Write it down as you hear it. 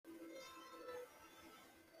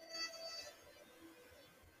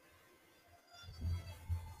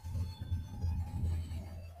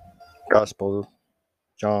Gospel,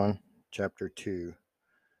 John chapter 2,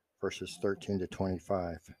 verses 13 to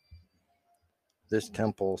 25. This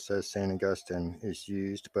temple, says St. Augustine, is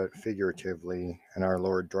used but figuratively, and our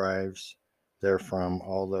Lord drives therefrom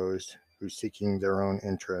all those who, seeking their own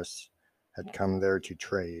interests, had come there to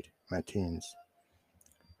trade, matins.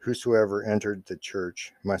 Whosoever entered the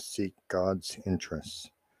church must seek God's interests.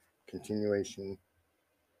 Continuation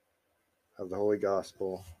of the Holy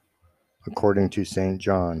Gospel according to St.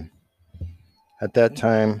 John. At that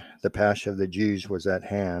time, the Pasch of the Jews was at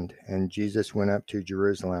hand, and Jesus went up to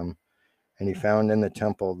Jerusalem, and he found in the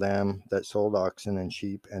temple them that sold oxen and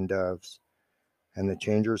sheep and doves, and the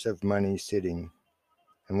changers of money sitting.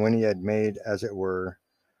 And when he had made, as it were,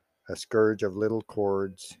 a scourge of little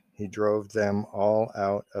cords, he drove them all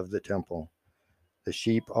out of the temple, the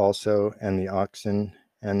sheep also, and the oxen,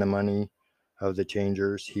 and the money of the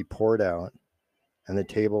changers he poured out, and the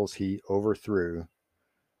tables he overthrew.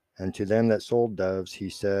 And to them that sold doves he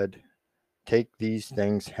said, Take these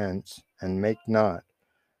things hence, and make not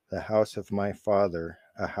the house of my Father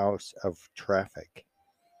a house of traffic.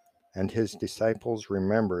 And his disciples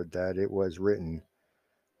remembered that it was written,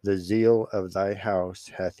 The zeal of thy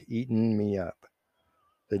house hath eaten me up.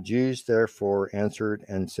 The Jews therefore answered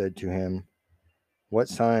and said to him, What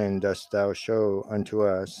sign dost thou show unto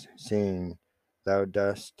us, seeing thou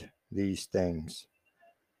dost these things?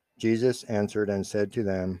 Jesus answered and said to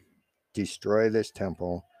them, Destroy this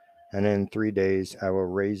temple, and in 3 days I will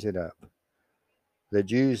raise it up. The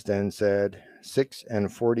Jews then said, 46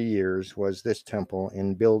 years was this temple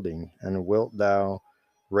in building, and wilt thou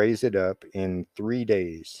raise it up in 3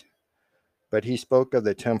 days? But he spoke of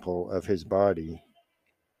the temple of his body.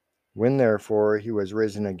 When therefore he was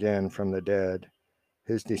risen again from the dead,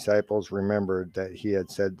 his disciples remembered that he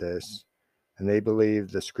had said this, and they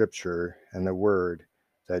believed the scripture and the word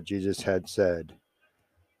that Jesus had said.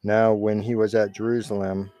 Now when he was at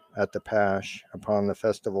Jerusalem at the Pasch upon the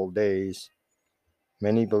festival days,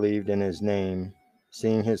 many believed in his name,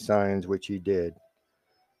 seeing his signs which he did.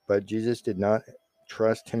 But Jesus did not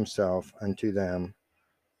trust himself unto them,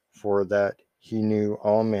 for that he knew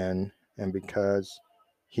all men, and because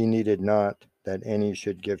he needed not that any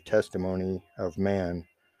should give testimony of man,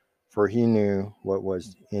 for he knew what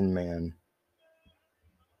was in man.